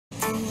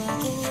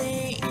walk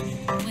away.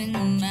 When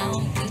I'm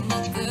out with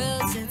my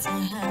girls, it's a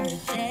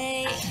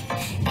holiday.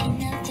 Ain't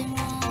nothing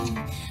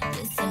wrong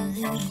with a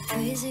little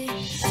crazy.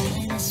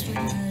 When it's with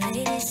my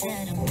ladies,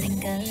 I don't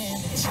think I'll ever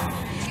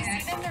change.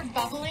 See them? They're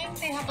bubbling.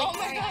 They have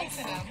like ice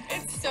in them.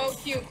 It's so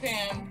cute,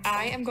 Pam.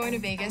 I am going to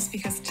Vegas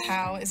because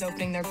Tao is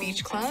opening their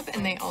beach club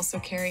and they also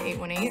carry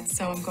 818.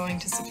 So I'm going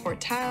to support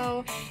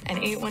Tao and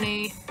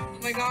 818. Oh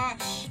my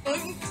gosh.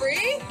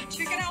 Gluten-free?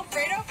 Chicken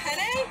Alfredo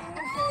penne?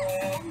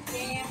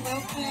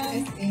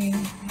 Welcome.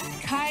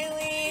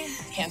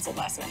 Kylie canceled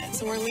last minute,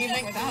 so we're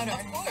leaving without her.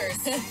 Of course.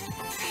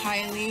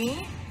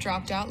 Kylie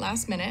dropped out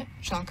last minute.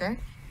 Shocker.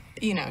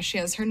 You know, she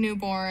has her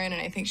newborn,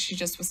 and I think she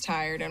just was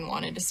tired and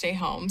wanted to stay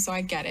home, so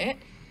I get it.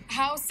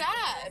 How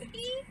sad.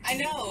 I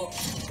know.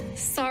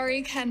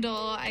 Sorry,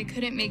 Kendall, I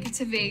couldn't make it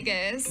to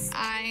Vegas.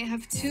 I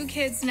have 2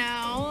 kids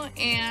now,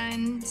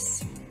 and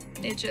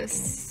it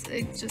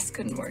just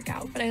couldn't work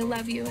out. But I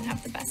love you and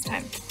have the best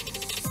time.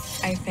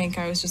 I think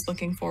I was just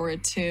looking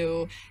forward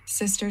to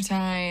sister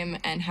time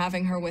and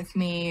having her with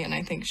me, and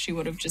I think she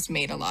would have just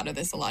made a lot of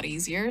this a lot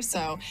easier.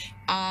 So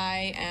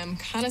I am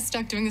kind of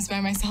stuck doing this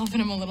by myself,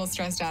 and I'm a little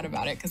stressed out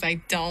about it because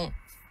I don't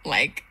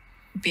like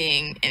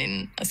being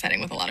in a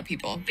setting with a lot of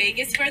people.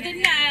 Vegas for the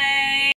night.